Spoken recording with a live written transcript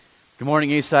Good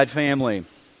morning, Eastside family.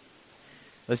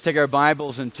 Let's take our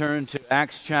Bibles and turn to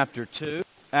Acts chapter 2.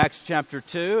 Acts chapter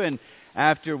 2, and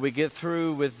after we get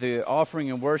through with the offering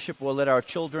and worship, we'll let our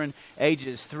children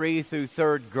ages 3 through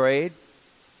 3rd grade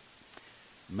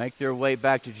make their way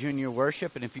back to junior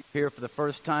worship. And if you're here for the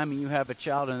first time and you have a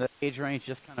child in that age range,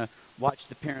 just kind of watch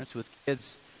the parents with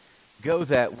kids go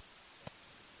that way.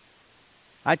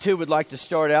 I too would like to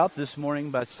start out this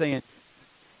morning by saying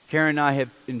Karen and I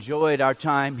have enjoyed our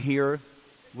time here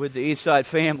with the Eastside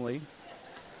family,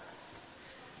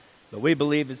 but we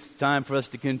believe it's time for us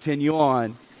to continue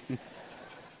on.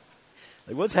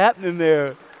 Like, what's happening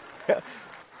there?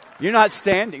 You're not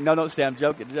standing. No, don't stand. I'm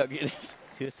joking.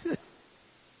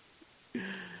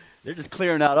 They're just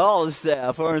clearing out all the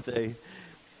staff, aren't they?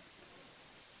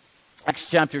 Acts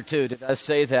chapter 2, did I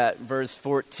say that? Verse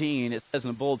 14, it says in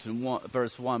the bulletin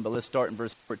verse 1, but let's start in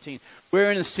verse 14.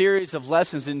 We're in a series of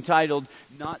lessons entitled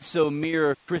Not So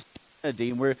Mere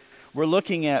Christianity, and we're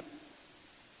looking at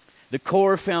the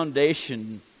core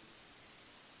foundation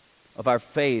of our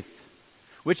faith,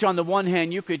 which on the one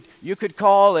hand you could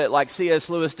call it, like C.S.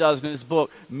 Lewis does in his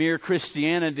book, mere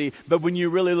Christianity, but when you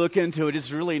really look into it,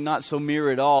 it's really not so mere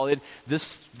at all.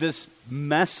 This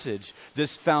message,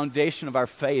 this foundation of our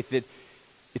faith,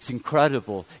 it's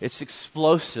incredible. It's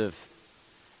explosive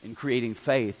in creating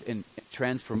faith and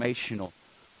transformational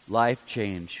life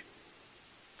change.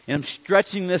 And I'm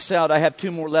stretching this out. I have 2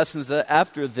 more lessons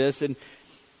after this, and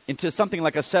into something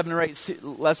like a 7 or 8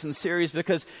 lesson series,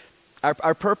 because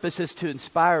our purpose is to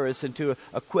inspire us and to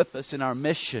equip us in our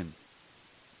mission.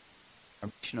 Our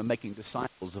mission of making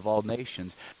disciples of all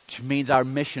nations, which means our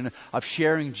mission of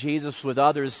sharing Jesus with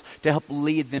others to help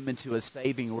lead them into a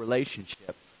saving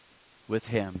relationship with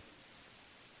Him.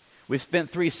 We've spent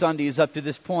 3 Sundays up to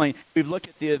this point. We've looked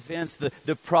at the events,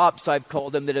 the props I've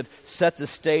called them, that have set the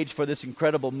stage for this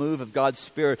incredible move of God's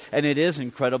Spirit, and it is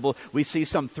incredible. We see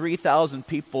some 3,000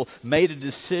 people made a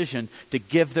decision to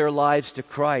give their lives to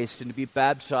Christ and to be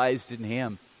baptized in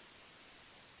Him.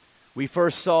 We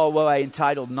first saw what I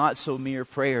entitled Not So Mere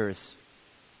Prayers.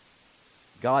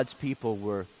 God's people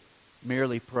were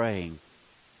merely praying.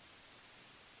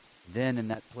 Then in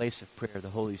that place of prayer, the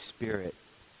Holy Spirit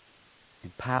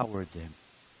empowered them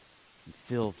and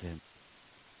filled them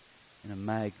in a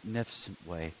magnificent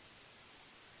way.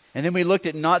 And then we looked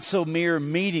at not so mere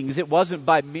meetings. It wasn't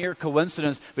by mere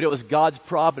coincidence, but it was God's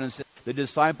providence that the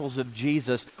disciples of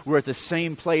Jesus were at the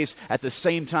same place at the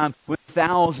same time when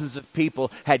thousands of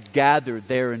people had gathered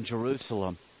there in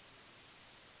Jerusalem.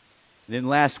 And then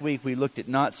last week we looked at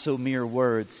not so mere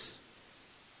words.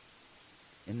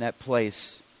 In that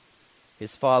place,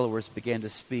 His followers began to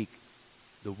speak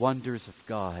the wonders of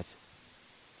God.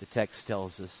 The text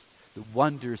tells us the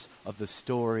wonders of the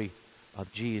story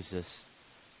of Jesus,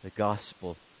 the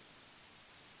gospel.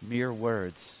 Mere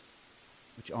words,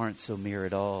 which aren't so mere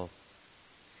at all.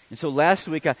 And so last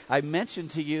week I mentioned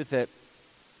to you that,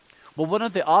 well, one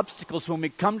of the obstacles when we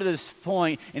come to this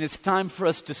point and it's time for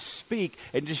us to speak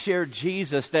and to share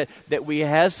Jesus, that we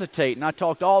hesitate. And I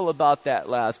talked all about that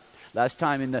last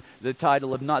time in the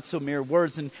title of Not So Mere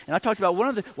Words. And I talked about one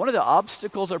of the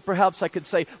obstacles, or perhaps I could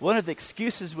say one of the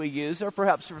excuses we use, or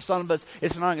perhaps for some of us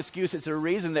it's not an excuse, it's a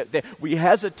reason that we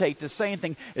hesitate to say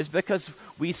anything, is because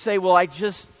we say, well, I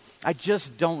just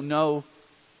don't know.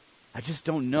 I just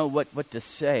don't know what to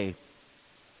say.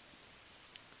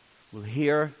 Well,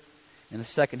 here in the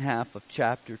second half of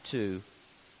chapter 2,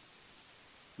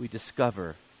 we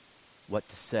discover what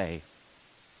to say.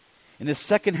 In the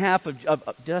second half of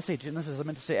did I say Genesis? I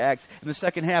meant to say Acts. In the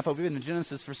second half, I've been in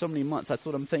Genesis for so many months. That's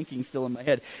what I'm thinking still in my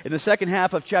head. In the second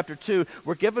half of chapter 2,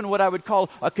 we're given what I would call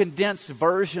a condensed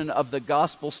version of the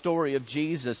gospel story of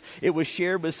Jesus. It was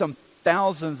shared with some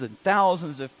thousands and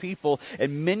thousands of people,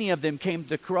 and many of them came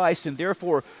to Christ, and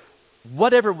therefore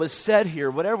whatever was said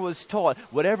here, whatever was taught,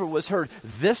 whatever was heard,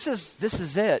 this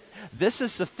is it. This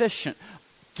is sufficient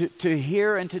to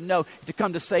hear and to know, to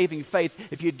come to saving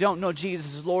faith. If you don't know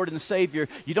Jesus as Lord and Savior,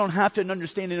 you don't have to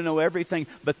understand and know everything,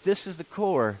 but this is the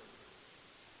core.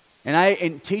 And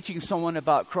in teaching someone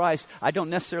about Christ, I don't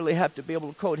necessarily have to be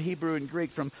able to quote Hebrew and Greek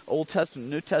from Old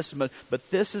Testament, New Testament, but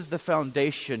this is the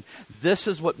foundation. This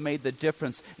is what made the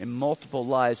difference in multiple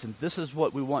lives, and this is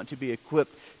what we want to be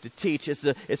equipped to teach.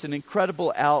 It's an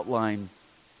incredible outline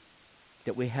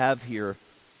that we have here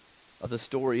of the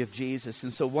story of Jesus.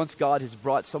 And so once God has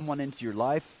brought someone into your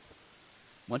life,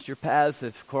 once your paths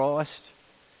have crossed,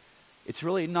 it's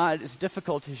really not as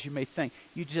difficult as you may think.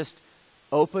 You just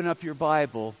open up your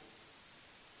Bible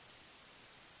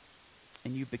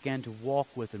and you begin to walk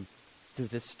with Him through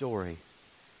this story.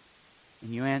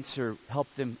 and you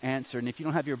help them answer. And if you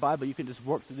don't have your Bible, you can just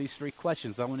work through these 3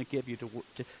 questions I want to give you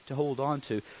to hold on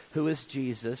to. Who is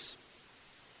Jesus?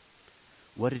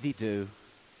 What did he do?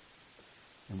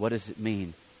 And what does it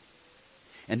mean?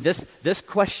 And this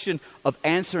question of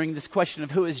answering this question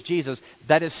of who is Jesus,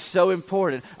 that is so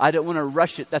important. I don't want to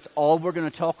rush it. That's all we're going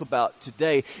to talk about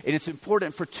today. And it's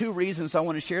important for 2 reasons. I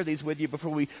want to share these with you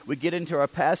before we get into our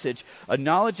passage. A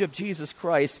knowledge of Jesus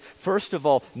Christ, first of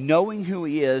all, knowing who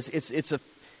he is, it's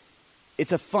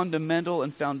a fundamental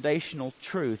and foundational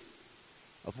truth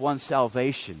of one's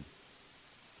salvation.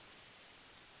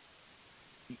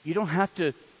 You don't have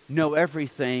to know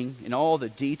everything and all the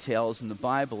details in the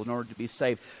Bible in order to be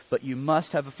saved, but you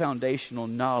must have a foundational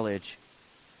knowledge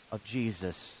of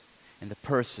Jesus and the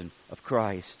person of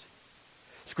Christ.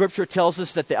 Scripture tells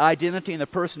us that the identity and the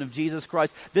person of Jesus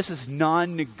Christ, this is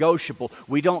non-negotiable.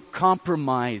 We don't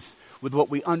compromise with what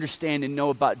we understand and know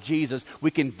about Jesus.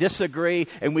 We can disagree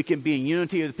and we can be in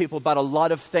unity with people about a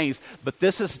lot of things, but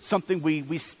this is something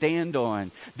we stand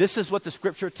on. This is what the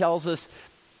Scripture tells us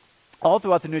all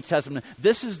throughout the New Testament.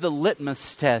 This is the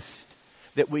litmus test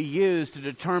that we use to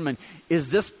determine, is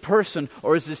this person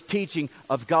or is this teaching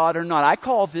of God or not? I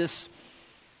call this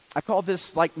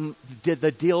like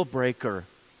the deal breaker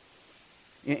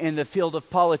in the field of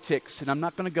politics. And I'm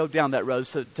not going to go down that road,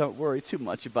 so don't worry too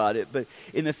much about it. But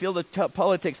in the field of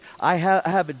politics, I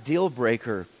have a deal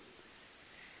breaker.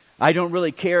 I don't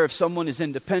really care if someone is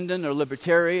independent or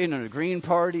libertarian or the Green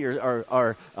Party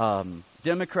or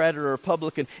Democrat or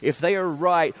Republican. If they are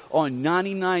right on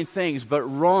 99 things but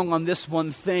wrong on this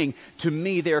one thing, to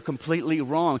me they are completely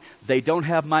wrong. They don't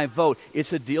have my vote.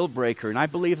 It's a deal breaker. And I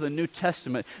believe in the New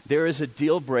Testament there is a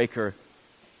deal breaker.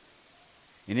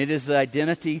 And it is the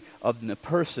identity of the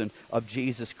person of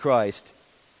Jesus Christ.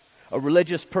 A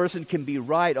religious person can be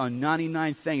right on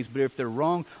 99 things, but if they're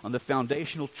wrong on the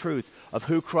foundational truth of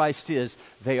who Christ is,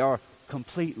 they are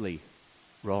completely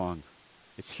wrong.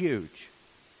 It's huge.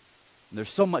 And there's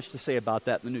so much to say about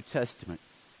that in the New Testament.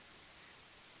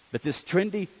 But this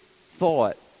trendy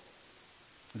thought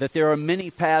that there are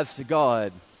many paths to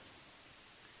God,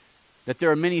 that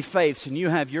there are many faiths, and you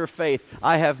have your faith,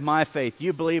 I have my faith.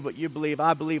 You believe what you believe,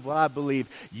 I believe what I believe.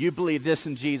 You believe this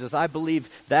in Jesus, I believe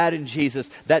that in Jesus.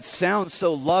 That sounds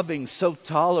so loving, so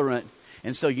tolerant,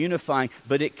 and so unifying,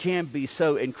 but it can be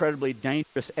so incredibly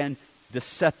dangerous and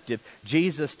deceptive.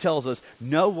 Jesus tells us,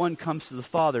 no one comes to the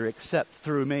Father except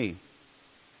through me,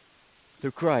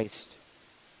 through Christ.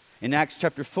 In Acts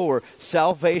chapter 4,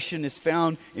 salvation is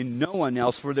found in no one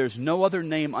else, for there's no other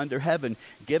name under heaven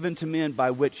given to men by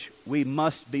which we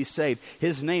must be saved.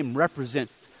 His name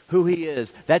represents who he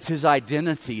is. That's his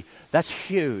identity. That's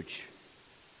huge.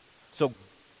 So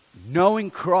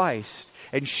knowing Christ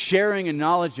and sharing a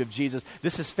knowledge of Jesus,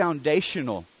 this is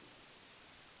foundational.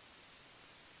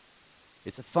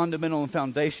 It's a fundamental and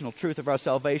foundational truth of our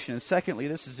salvation. And secondly,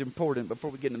 this is important before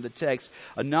we get into the text,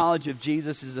 a knowledge of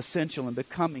Jesus is essential in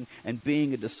becoming and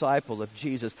being a disciple of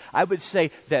Jesus. I would say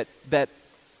that if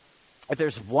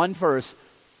there's one verse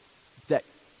that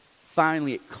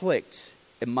finally it clicked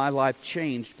and my life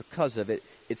changed because of it,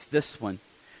 it's this one.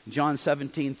 John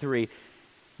 17:3.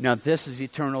 Now this is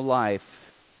eternal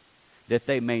life, that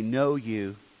they may know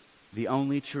you, the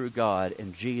only true God,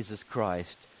 and Jesus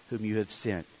Christ, whom you have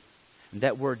sent. And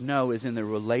that word know is in the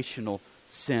relational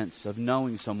sense of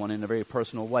knowing someone in a very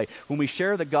personal way. When we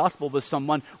share the gospel with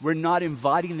someone, we're not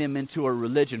inviting them into a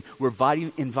religion. We're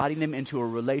inviting them into a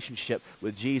relationship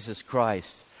with Jesus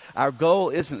Christ. Our goal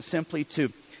isn't simply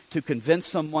to convince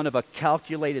someone of a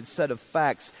calculated set of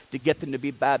facts to get them to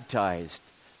be baptized.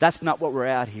 That's not what we're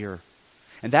at here.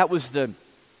 And that was the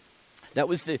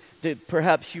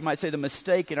perhaps you might say the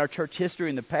mistake in our church history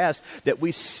in the past, that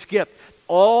we skipped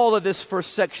all of this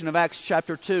first section of Acts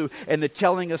chapter 2 and the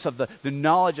telling us of the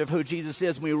knowledge of who Jesus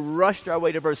is. We rushed our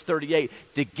way to verse 38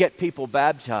 to get people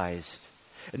baptized.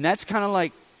 And that's kind of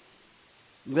like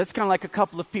a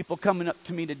couple of people coming up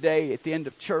to me today at the end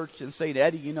of church and saying,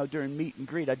 Eddie, during meet and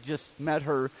greet, I just met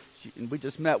her, and we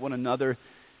just met one another.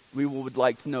 We would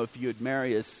like to know if you would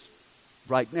marry us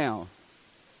right now.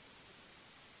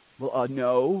 Well,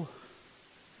 no.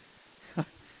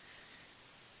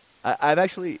 I've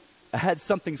actually had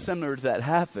something similar to that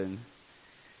happen.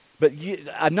 But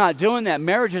I'm not doing that.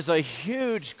 Marriage is a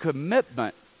huge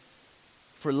commitment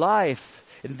for life.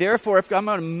 And therefore, if I'm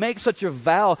going to make such a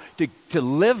vow to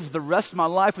live the rest of my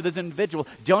life with this individual,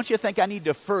 don't you think I need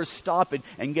to first stop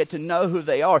and get to know who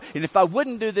they are? And if I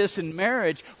wouldn't do this in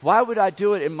marriage, why would I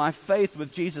do it in my faith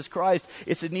with Jesus Christ?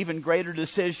 It's an even greater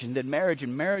decision than marriage,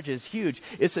 and marriage is huge.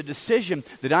 It's a decision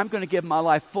that I'm going to give my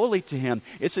life fully to Him.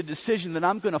 It's a decision that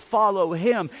I'm going to follow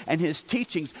Him and His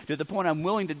teachings to the point I'm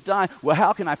willing to die. Well,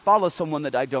 how can I follow someone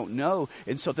that I don't know?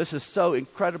 And so this is so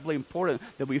incredibly important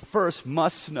that we first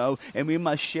must know, and we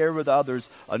must share with others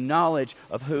a knowledge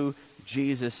of who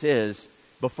Jesus is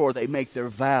before they make their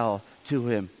vow to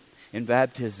Him in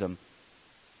baptism.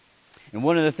 And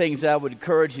one of the things I would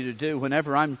encourage you to do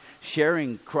whenever I'm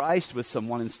sharing Christ with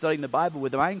someone and studying the Bible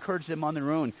with them, I encourage them on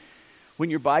their own. When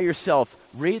you're by yourself,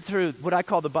 read through what I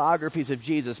call the biographies of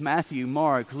Jesus: Matthew,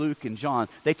 Mark, Luke, and John.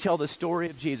 They tell the story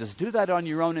of Jesus. Do that on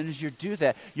your own, and as you do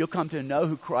that, you'll come to know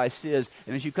who Christ is.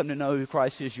 And as you come to know who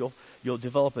Christ is, you'll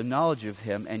develop a knowledge of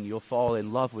Him, and you'll fall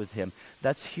in love with Him.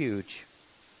 That's huge.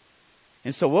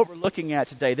 And so what we're looking at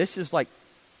today, this is like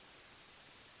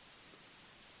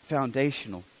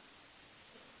foundational.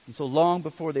 And so long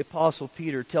before the Apostle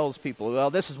Peter tells people, well,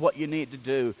 this is what you need to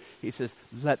do, he says,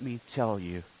 let me tell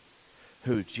you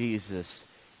who Jesus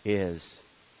is.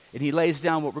 And he lays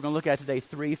down what we're going to look at today,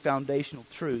 3 foundational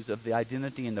truths of the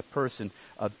identity and the person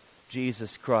of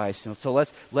Jesus Christ. And so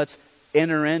let's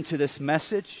enter into this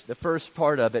message, the first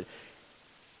part of it,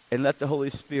 and let the Holy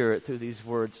Spirit, through these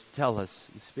words, tell us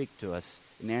and speak to us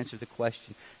and answer the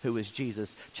question, who is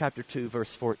Jesus? Chapter 2,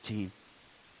 verse 14.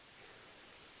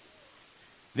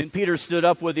 Then Peter stood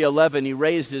up with the 11. He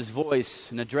raised his voice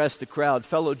and addressed the crowd.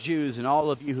 Fellow Jews and all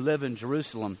of you who live in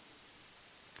Jerusalem,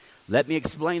 let me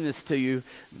explain this to you.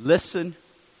 Listen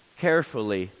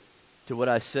carefully to what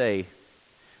I say.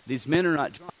 These men are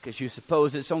not drunk, as you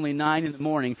suppose. It's only 9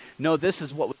 a.m. No, this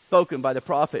is what was spoken by the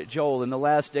prophet Joel. In the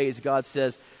last days, God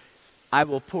says, I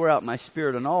will pour out my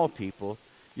Spirit on all people.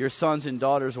 Your sons and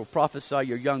daughters will prophesy.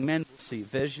 Your young men will see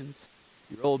visions.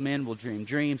 Your old men will dream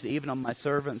dreams. Even on my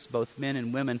servants, both men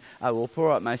and women, I will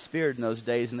pour out my Spirit in those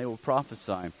days, and they will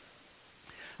prophesy.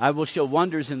 I will show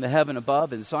wonders in the heaven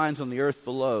above and signs on the earth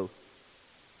below.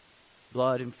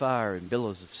 Blood and fire and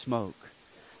billows of smoke.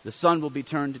 The sun will be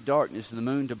turned to darkness and the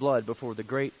moon to blood before the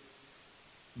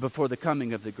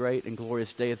coming of the great and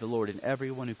glorious day of the Lord, and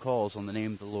everyone who calls on the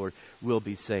name of the Lord will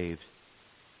be saved.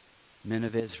 Men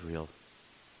of Israel,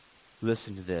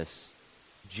 listen to this.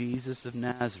 Jesus of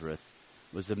Nazareth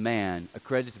was a man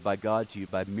accredited by God to you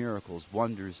by miracles,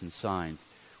 wonders, and signs,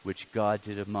 which God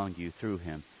did among you through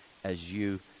him, as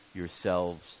you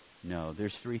yourselves know.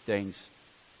 There's 3 things.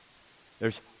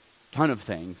 There's a ton of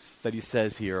things that he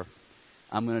says here.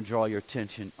 I'm going to draw your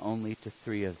attention only to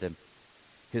 3 of them.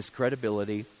 His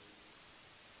credibility,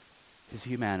 his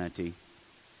humanity,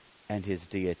 and his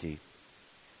deity.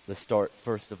 Let's start,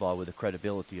 first of all, with the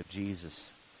credibility of Jesus.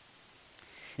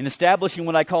 In establishing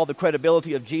what I call the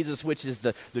credibility of Jesus, which is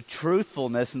the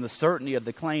truthfulness and the certainty of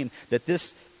the claim that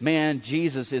this man,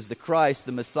 Jesus, is the Christ,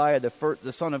 the Messiah,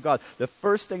 the Son of God, the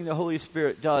first thing the Holy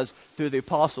Spirit does through the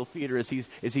Apostle Peter as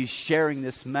he's sharing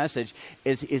this message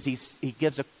is he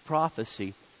gives a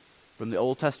prophecy from the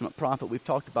Old Testament prophet. We've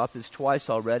talked about this twice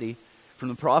already. From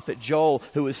the prophet Joel,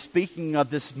 who was speaking of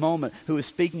this moment, who was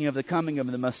speaking of the coming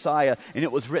of the Messiah, and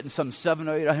it was written some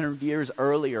 700 or 800 years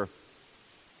earlier.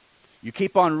 You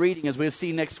keep on reading, as we'll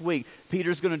see next week.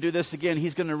 Peter's going to do this again.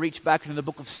 He's going to reach back into the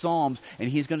book of Psalms, and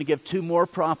he's going to give 2 more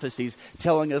prophecies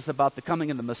telling us about the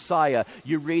coming of the Messiah.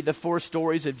 You read the 4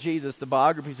 stories of Jesus, the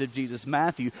biographies of Jesus,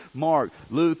 Matthew, Mark,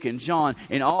 Luke, and John,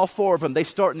 and all 4 of them, they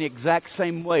start in the exact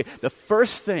same way. The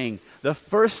first thing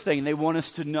they want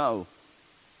us to know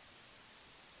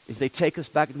is they take us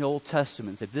back in the Old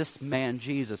Testament and say, this man,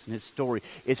 Jesus, and his story,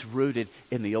 it's rooted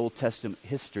in the Old Testament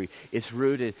history. It's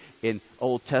rooted in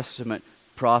Old Testament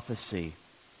prophecy.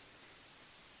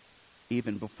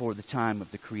 Even before the time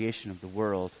of the creation of the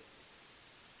world.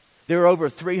 There are over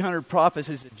 300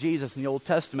 prophecies of Jesus in the Old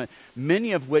Testament,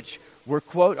 many of which are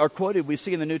quoted, we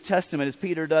see in the New Testament, as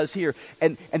Peter does here.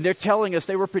 And they're telling us,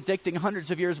 they were predicting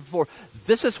hundreds of years before,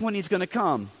 this is when he's going to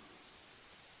come.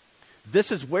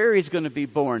 This is where he's going to be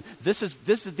born. These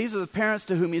are the parents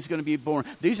to whom he's going to be born.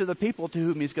 These are the people to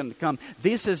whom he's going to come.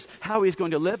 This is how he's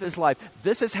going to live his life.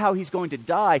 This is how he's going to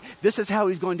die. This is how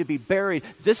he's going to be buried.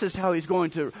 This is how he's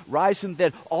going to rise from the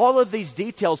dead. All of these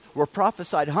details were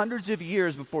prophesied hundreds of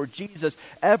years before Jesus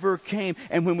ever came.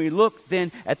 And when we look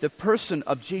then at the person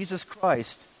of Jesus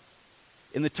Christ,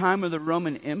 in the time of the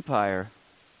Roman Empire,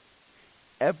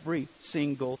 every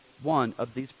single one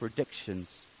of these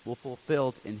predictions will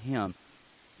fulfilled in him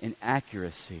in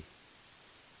accuracy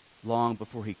long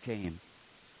before he came.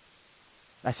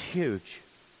 That's huge.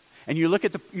 And you look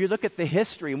at the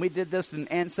history, and we did this in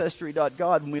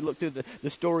Ancestry.God when we looked through the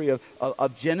story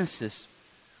of Genesis.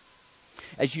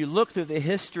 As you look through the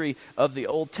history of the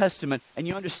Old Testament, and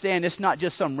you understand it's not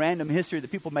just some random history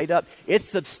that people made up, it's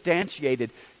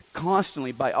substantiated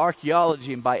constantly by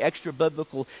archaeology and by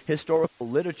extra-biblical historical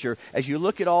literature. As you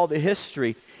look at all the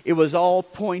history, it was all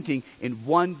pointing in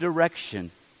one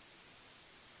direction,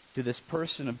 to this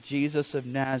person of Jesus of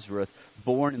Nazareth,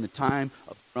 born in the time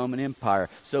of the Roman Empire.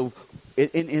 So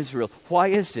in Israel, why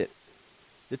is it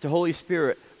that the Holy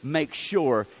Spirit makes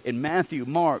sure in Matthew,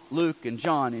 Mark, Luke, and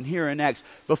John, and here in Acts,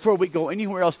 before we go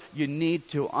anywhere else, you need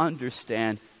to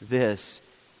understand this?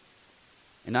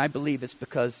 And I believe it's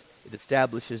because it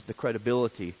establishes the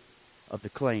credibility of the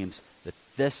claims that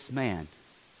this man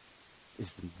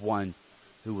is the one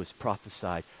who was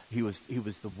prophesied. He was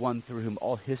the one through whom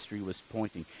all history was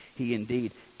pointing. He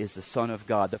indeed is the Son of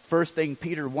God. The first thing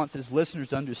Peter wants his listeners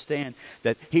to understand,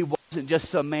 that he wasn't just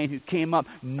some man who came up,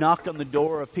 knocked on the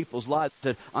door of people's lives,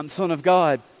 and said, "I'm the Son of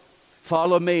God,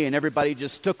 follow me," and everybody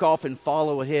just took off and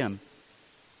followed him.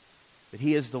 But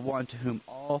he is the one to whom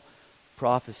all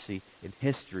prophecy in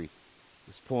history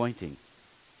was pointing.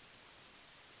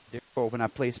 Therefore, when I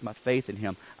place my faith in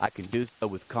him, I can do so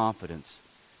with confidence,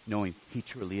 knowing he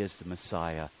truly is the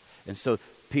Messiah. And so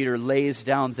Peter lays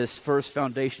down this first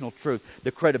foundational truth,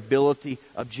 the credibility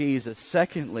of Jesus.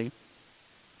 Secondly,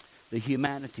 the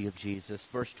humanity of Jesus.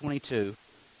 Verse 22,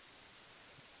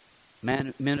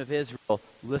 men of Israel,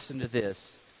 listen to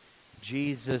this.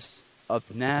 Jesus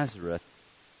of Nazareth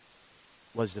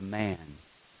was a man.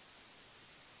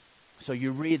 So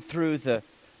you read through the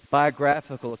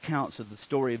biographical accounts of the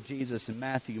story of Jesus in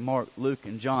Matthew, Mark, Luke,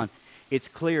 and John. It's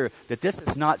clear that this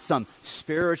is not some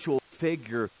spiritual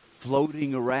figure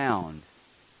floating around.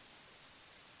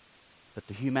 But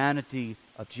the humanity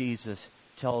of Jesus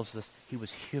tells us he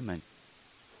was human.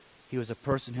 He was a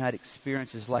person who had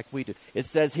experiences like we do. It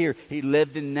says here, he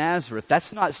lived in Nazareth.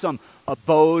 That's not some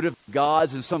abode of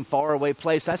gods in some faraway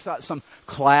place. That's not some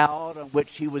cloud on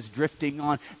which he was drifting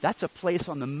on. That's a place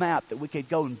on the map that we could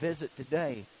go and visit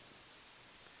today.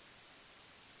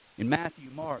 In Matthew,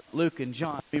 Mark, Luke, and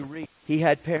John, we read he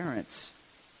had parents.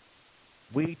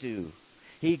 We do.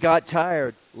 He got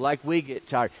tired like we get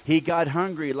tired. He got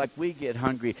hungry like we get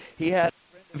hungry. He had a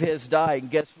friend of his die,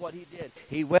 and guess what he did?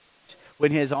 He wept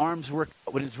when his arms were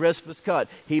cut, when his wrist was cut.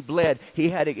 He bled. He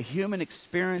had human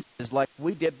experiences like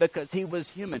we did because he was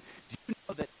human. Do you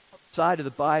know that outside of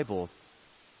the Bible,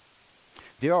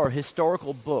 there are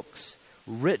historical books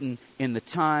written in the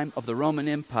time of the Roman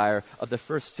Empire of the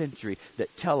first century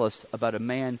that tell us about a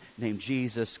man named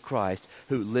Jesus Christ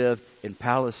who lived in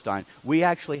Palestine. We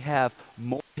actually have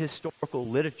more historical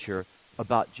literature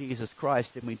about Jesus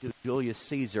Christ than we do Julius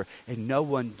Caesar, and no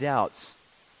one doubts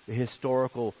the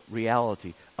historical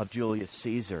reality of Julius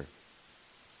Caesar.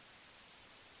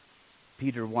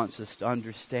 Peter wants us to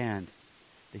understand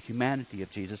the humanity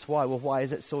of Jesus. Why? Well, why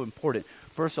is it so important?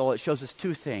 First of all, it shows us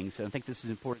two things, and I think this is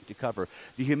important to cover.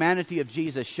 The humanity of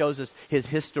Jesus shows us his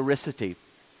historicity.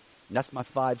 And that's my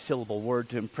 5-syllable word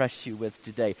to impress you with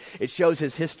today. It shows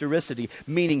his historicity,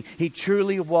 meaning he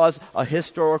truly was a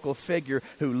historical figure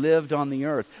who lived on the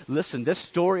earth. Listen, this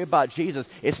story about Jesus,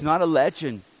 it's not a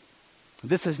legend.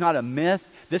 This is not a myth.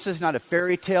 This is not a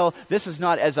fairy tale. This is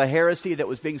not as a heresy that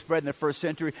was being spread in the first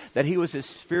century, that he was a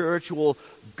spiritual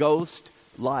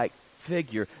ghost-like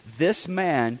figure. This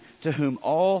man to whom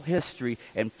all history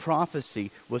and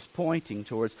prophecy was pointing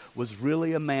towards was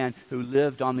really a man who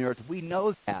lived on the earth. We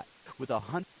know that with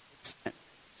 100%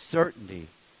 certainty.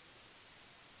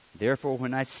 Therefore,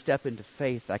 when I step into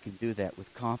faith, I can do that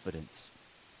with confidence.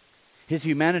 His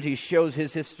humanity shows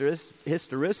his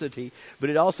historicity, but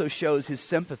it also shows his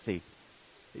sympathy.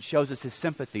 It shows us his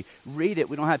sympathy. Read it.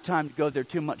 We don't have time to go there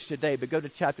too much today, but go to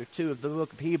chapter 2 of the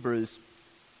book of Hebrews.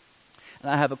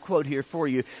 And I have a quote here for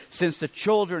you. Since the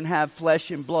children have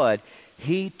flesh and blood,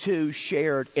 he too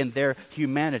shared in their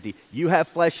humanity. You have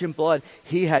flesh and blood.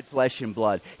 He had flesh and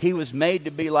blood. He was made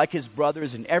to be like his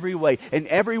brothers in every way. In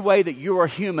every way that you are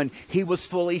human, he was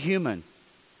fully human.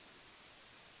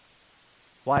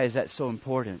 Why is that so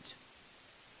important?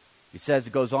 He says,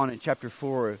 it goes on in chapter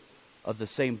 4 of the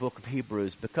same book of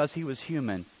Hebrews, because he was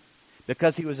human,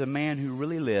 because he was a man who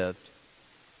really lived,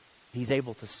 he's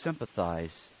able to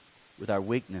sympathize with our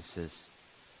weaknesses,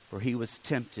 for he was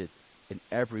tempted in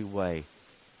every way,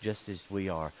 just as we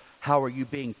are. How are you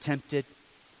being tempted?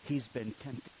 He's been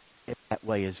tempted in that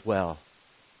way as well.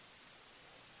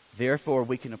 Therefore,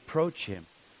 we can approach him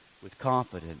with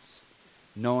confidence,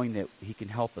 knowing that he can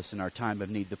help us in our time of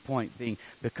need. The point being,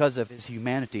 because of his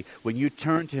humanity, when you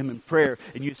turn to him in prayer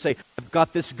and you say, I've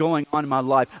got this going on in my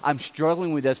life, I'm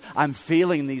struggling with this, I'm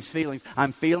feeling these feelings,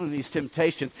 I'm feeling these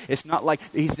temptations. It's not like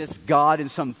he's this God in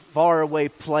some faraway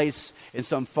place, in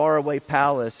some faraway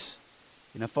palace,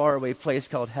 in a faraway place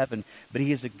called heaven, but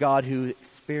he is a God who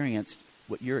experienced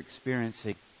what you're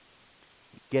experiencing.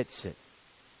 He gets it.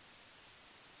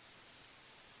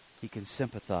 He can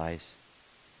sympathize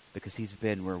because he's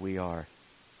been where we are.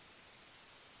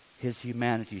 His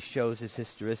humanity shows his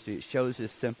historicity. It shows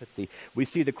his sympathy. We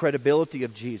see the credibility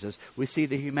of Jesus. We see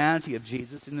the humanity of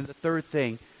Jesus. And then the third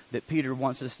thing that Peter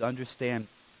wants us to understand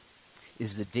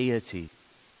is the deity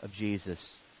of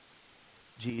Jesus.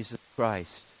 Jesus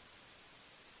Christ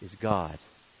is God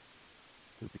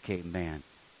who became man.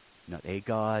 Not a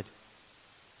God,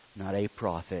 not a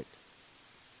prophet,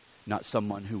 not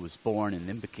someone who was born and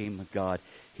then became a God.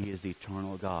 He is the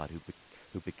eternal God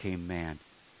who became man.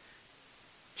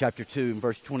 Chapter 2 and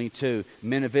verse 22,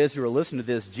 men of Israel, listen to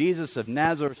this. Jesus of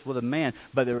Nazareth was a man,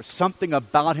 but there was something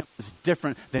about him that was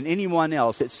different than anyone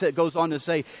else. It goes on to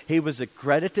say, he was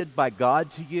accredited by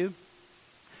God to you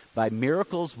by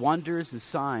miracles, wonders, and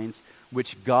signs,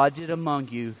 which God did among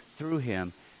you through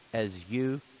him, as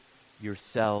you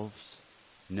yourselves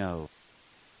know.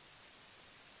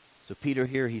 So Peter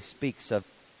here, he speaks of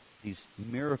these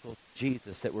miracles of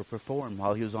Jesus that were performed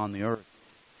while he was on the earth.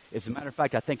 As a matter of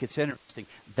fact, I think it's interesting.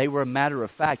 They were a matter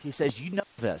of fact. He says, you know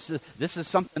this. This is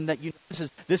something that you know.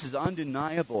 This is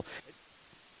undeniable.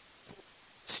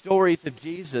 Stories of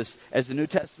Jesus, as the New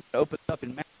Testament opens up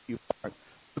in Matthew, Mark,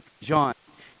 Luke, John.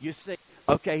 You say,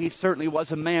 okay, he certainly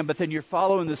was a man, but then you're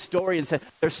following the story and say,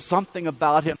 there's something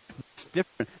about him that's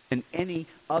different than any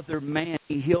other man.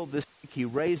 He healed the sick. He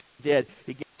raised the dead.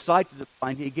 He gave sight to the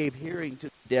blind. He gave hearing to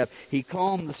the deaf. He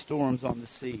calmed the storms on the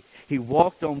sea. He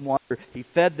walked on water. He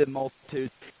fed the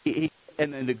multitudes.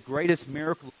 And then the greatest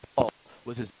miracle of all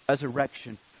was his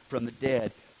resurrection from the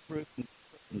dead. Proof and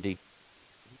certainty.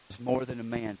 He was more than a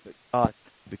man, but God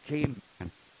became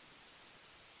man.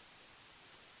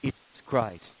 Jesus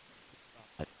Christ,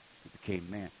 God who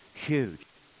became man. Huge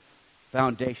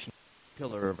foundation,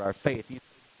 pillar of our faith.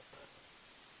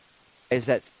 Is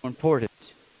that so important?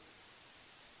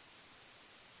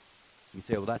 You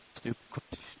say, well, that's a stupid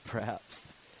question,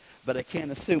 perhaps. But I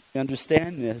can't assume we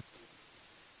understand this.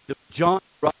 The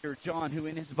writer John, who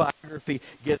in his biography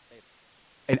gives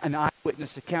an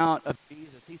eyewitness account of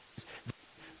Jesus, he says,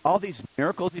 all these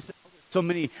miracles, he says, so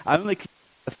many, I only can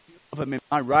a few of them in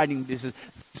my writing. He says,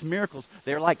 these miracles,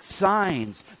 they're like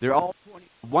signs. They're all pointing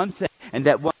to one thing, and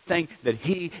that one thing, that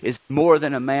he is more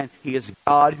than a man. He is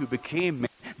God who became man.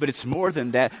 But it's more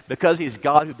than that. Because he's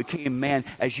God who became man,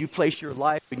 as you place your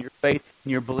life and your faith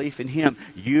and your belief in him,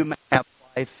 you may have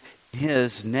life in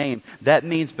his name. That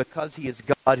means because he is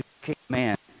God who became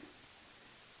man,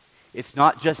 it's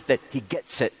not just that he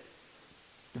gets it,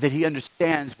 that he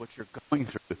understands what you're going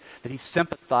through, that he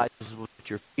sympathizes with what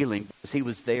you're feeling because he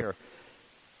was there.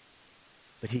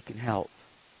 But he can help.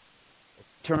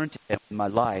 Turn to him in my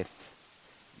life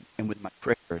and with my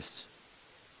prayers.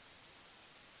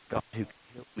 God who can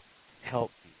heal me,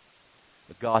 help me.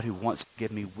 A God who wants to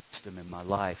give me wisdom in my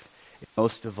life. And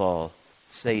most of all,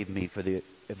 save me for the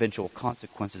eventual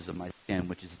consequences of my sin,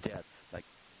 which is death, like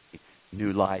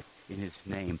new life in his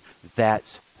name.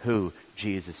 That's who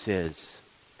Jesus is.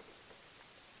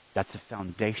 That's the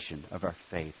foundation of our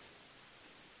faith.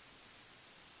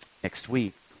 Next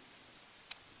week,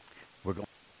 we're going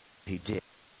to he did.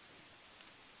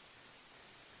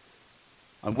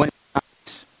 On Wednesday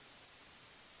nights,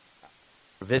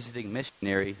 we're visiting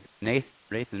missionary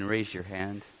Nathan, raise your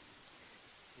hand.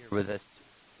 He's here with us.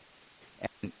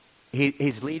 And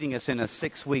he's leading us in a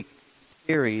 6-week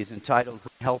series entitled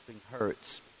Helping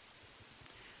Hurts.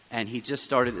 And he just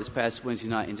started this past Wednesday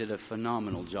night and did a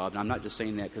phenomenal job. And I'm not just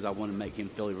saying that because I want to make him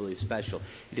feel really special.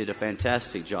 He did a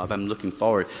fantastic job. I'm looking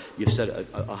forward. You've set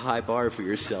a high bar for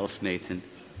yourself, Nathan.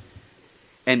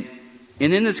 And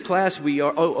in this class we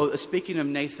are, speaking of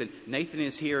Nathan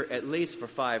is here at least for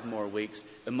 5 more weeks.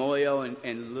 Amoyo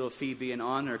and little Phoebe and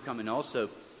Anna are coming also,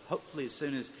 hopefully as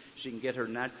soon as she can get her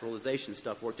naturalization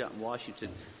stuff worked out in Washington.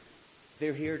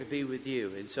 They're here to be with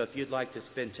you. And so if you'd like to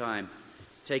spend time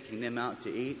taking them out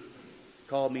to eat,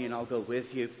 call me and I'll go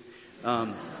with you.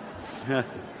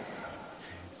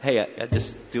 Hey, I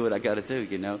just do what I got to do,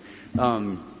 you know.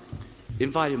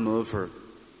 Invite them over.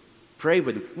 Pray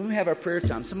with them. When we have our prayer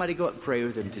time, somebody go up and pray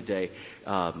with them today.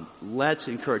 Let's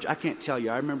encourage. I can't tell you.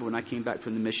 I remember when I came back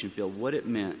from the mission field, what it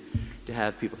meant to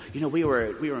have people. You know, we were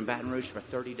in Baton Rouge for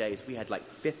 30 days. We had like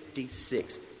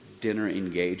 56 dinner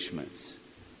engagements.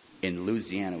 in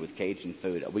Louisiana with Cajun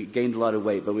food. We gained a lot of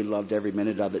weight, but we loved every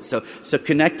minute of it. So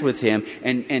connect with him,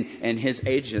 and his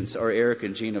agents are Eric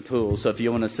and Gina Poole. So if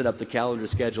you want to set up the calendar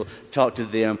schedule, talk to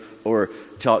them or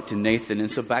talk to Nathan. And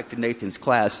so back to Nathan's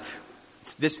class.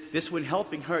 This When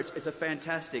Helping Hurts is a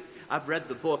fantastic. I've read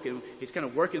the book, and he's kind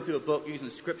of working through a book using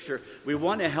Scripture. We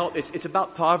want to help. It's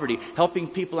about poverty, helping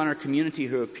people in our community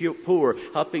who are poor,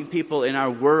 helping people in our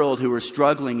world who are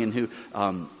struggling, and who.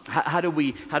 How do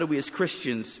we as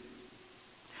Christians?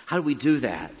 How do we do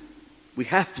that? We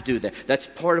have to do that. That's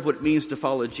part of what it means to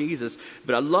follow Jesus.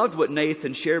 But I loved what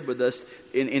Nathan shared with us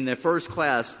in the first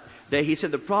class. That he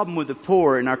said the problem with the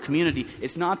poor in our community,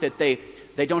 it's not that they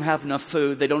don't have enough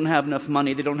food, they don't have enough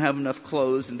money, they don't have enough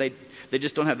clothes, and they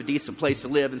just don't have a decent place to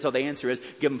live. And so the answer is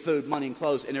give them food, money, and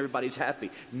clothes, and everybody's happy.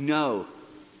 No,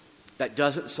 that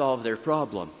doesn't solve their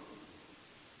problem.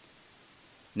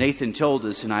 Nathan told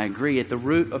us, and I agree, at the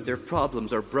root of their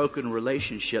problems are broken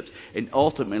relationships, and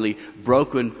ultimately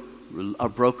a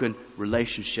broken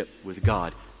relationship with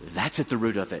God. That's at the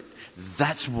root of it.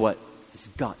 That's what has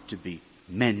got to be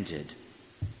mended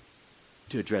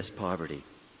to address poverty.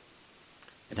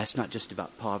 And that's not just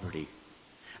about poverty.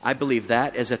 I believe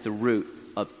that is at the root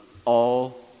of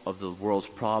all of the world's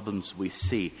problems we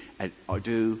see. Or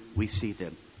do we see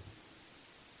them?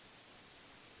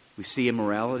 We see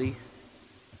immorality,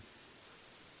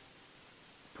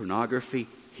 pornography,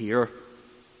 here,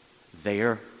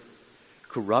 there,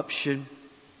 corruption.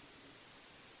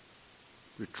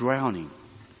 We're drowning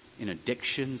in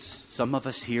addictions, some of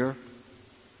us here.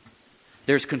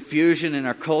 There's confusion in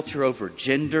our culture over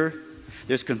gender.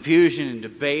 There's confusion and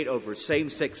debate over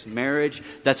same-sex marriage.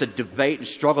 That's a debate and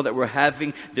struggle that we're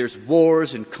having. There's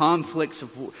wars and conflicts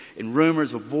and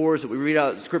rumors of wars that we read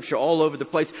out in Scripture all over the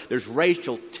place. There's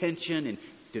racial tension and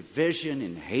division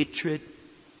and hatred.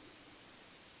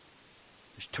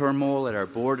 There's turmoil at our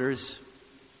borders.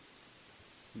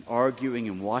 And arguing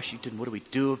in Washington. What do we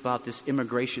do about this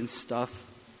immigration stuff?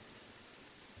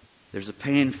 There's a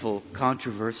painful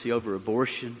controversy over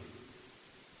abortion.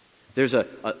 There's a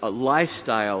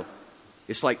lifestyle,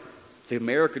 it's like the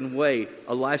American way,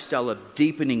 a lifestyle of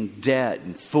deepening debt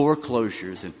and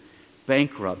foreclosures and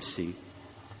bankruptcy.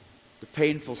 The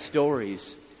painful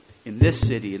stories in this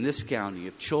city, in this county,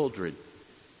 of children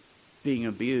being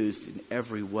abused in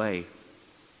every way.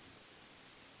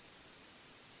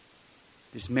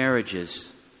 There's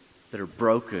marriages that are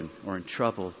broken or in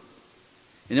trouble.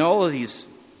 And all of these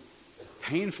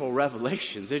painful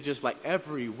revelations, they're just like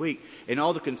every week. And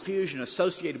all the confusion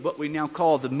associated with what we now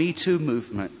call the Me Too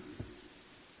movement.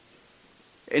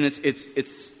 And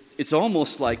it's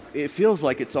almost like, it feels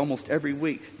like it's almost every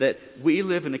week that we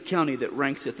live in a county that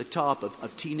ranks at the top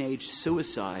of teenage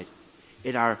suicide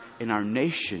in our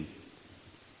nation.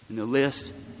 And the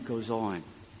list goes on.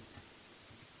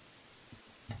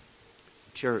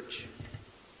 Church,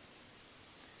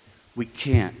 we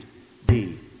can't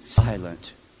be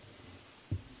silent.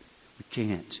 We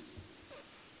can't.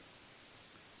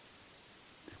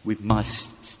 We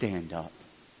must stand up.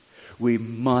 We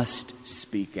must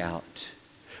speak out.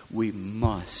 We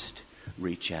must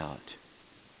reach out.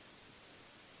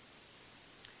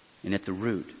 And at the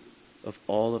root of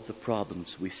all of the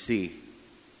problems we see,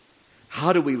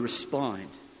 how do we respond?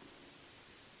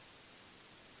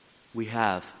 We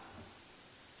have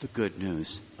the good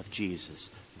news of Jesus.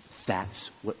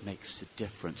 That's what makes the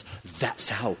difference. That's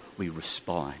how we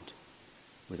respond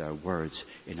with our words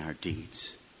and our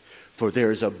deeds. For there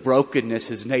is a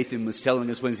brokenness, as Nathan was telling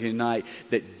us Wednesday night,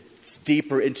 that's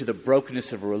deeper into the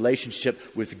brokenness of a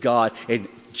relationship with God and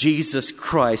Jesus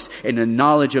Christ and the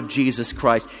knowledge of Jesus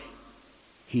Christ.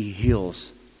 He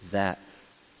heals that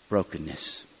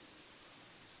brokenness.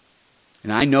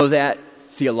 And I know that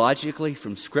theologically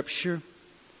from Scripture.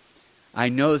 I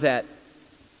know that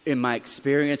in my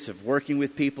experience of working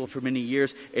with people for many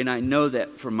years, and I know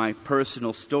that from my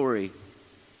personal story.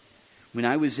 When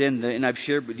I was and I've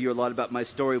shared with you a lot about my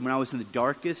story, when I was in the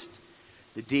darkest,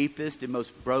 the deepest, and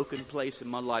most broken place in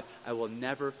my life, I will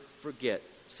never forget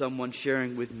someone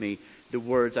sharing with me the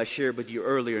words I shared with you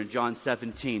earlier in John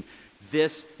 17.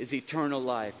 This is eternal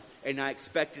life. And I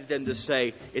expected them to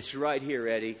say, it's right here,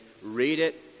 Eddie. Read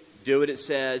it, do what it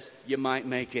says, you might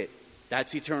make it.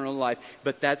 That's eternal life.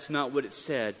 But that's not what it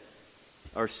said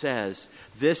or says.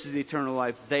 This is eternal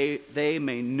life. They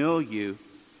may know you,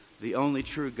 the only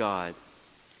true God,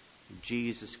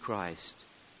 Jesus Christ,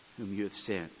 whom you have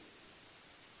sent.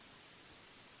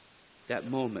 That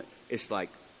moment, it's like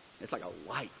a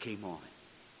light came on.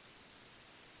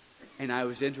 And I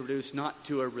was introduced not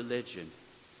to a religion,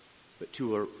 but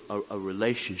to a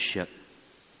relationship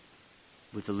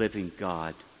with the living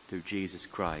God through Jesus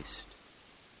Christ.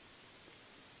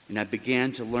 And I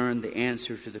began to learn the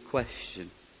answer to the question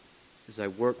as I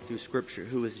worked through Scripture,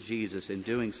 who is Jesus? In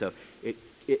doing so, it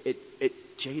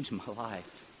changed my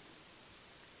life.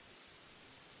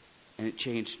 And it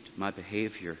changed my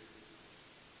behavior.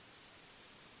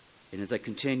 And as I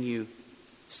continue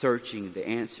searching the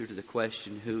answer to the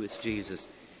question, who is Jesus?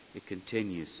 It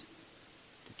continues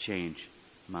to change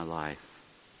my life.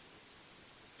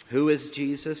 Who is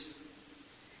Jesus?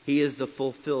 He is the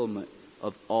fulfillment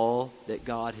of all that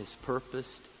God has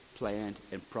purposed, planned,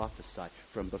 and prophesied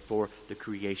from before the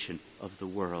creation of the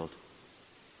world.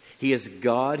 He is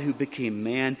God who became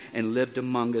man and lived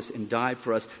among us and died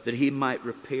for us that He might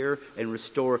repair and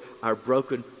restore our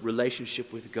broken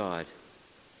relationship with God.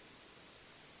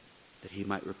 That He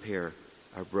might repair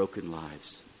our broken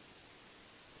lives.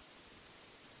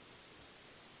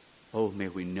 Oh, may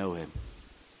we know Him.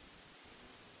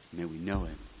 May we know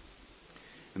Him.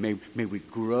 And may we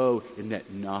grow in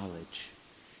that knowledge.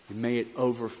 And may it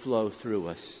overflow through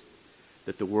us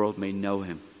that the world may know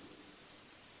Him.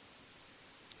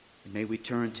 And may we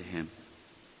turn to Him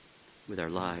with our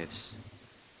lives.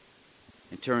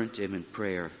 And turn to Him in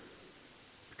prayer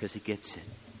because He gets it.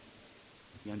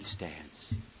 He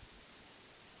understands.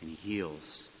 And He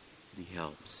heals. And He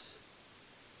helps.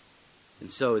 And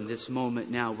so in this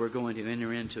moment now, we're going to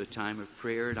enter into a time of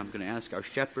prayer. And I'm going to ask our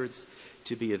shepherds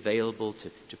to be available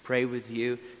to pray with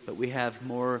you. But we have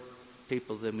more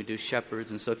people than we do shepherds.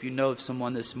 And so if you know of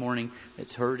someone this morning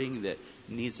that's hurting, that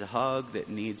needs a hug, that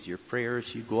needs your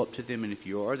prayers, you go up to them. And if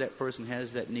you are that person who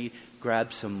has that need,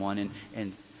 grab someone.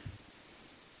 And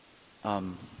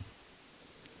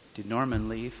did Norman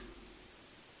leave?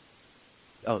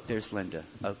 Oh, there's Linda.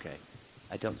 Okay.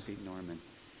 I don't see Norman.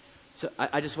 So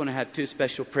I just want to have two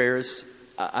special prayers.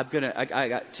 I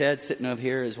got Ted sitting over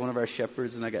here as one of our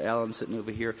shepherds, and I got Alan sitting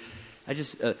over here.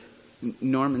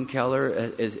 Norman Keller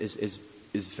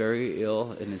is very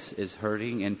ill and is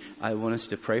hurting, and I want us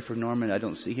to pray for Norman. I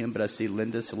don't see him, but I see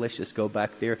Linda, so let's just go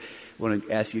back there. I want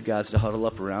to ask you guys to huddle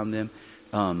up around them.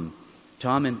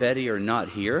 Tom and Betty are not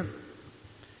here,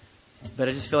 but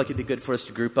I just feel like it'd be good for us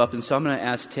to group up, and so I'm going to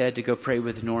ask Ted to go pray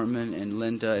with Norman and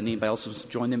Linda, and anybody else wants to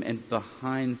join them. And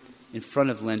in front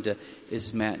of Linda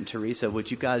is Matt and Teresa.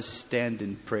 Would you guys stand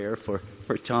in prayer for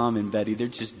Tom and Betty? They're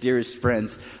just dearest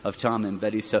friends of Tom and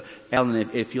Betty. So, Alan,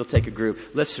 if you'll take a group,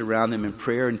 let's surround them in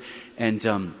prayer.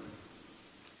 I'm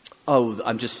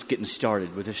just getting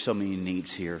started. There's so many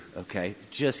needs here, okay?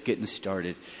 Just getting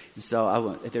started. And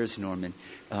so there's Norman.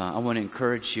 I want to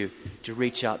encourage you to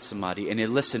reach out to somebody. And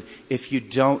listen, if you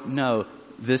don't know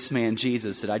this man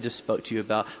Jesus that I just spoke to you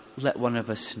about, let one of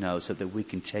us know so that we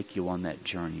can take you on that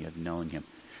journey of knowing Him.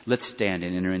 Let's stand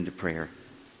and enter into prayer.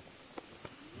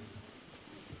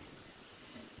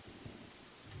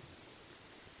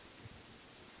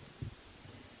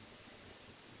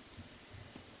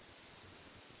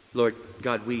 Lord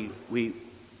God, we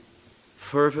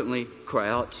fervently cry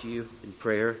out to you in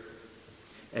prayer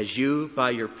as you, by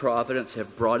your providence,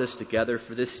 have brought us together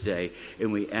for this day.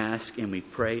 And we ask and we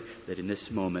pray that in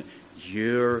this moment,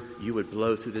 you would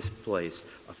blow through this place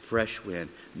a fresh wind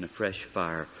and a fresh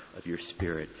fire of your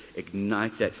Spirit.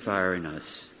 Ignite that fire in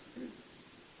us,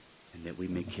 and that we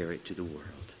may carry it to the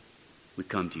world. We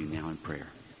come to you now in prayer.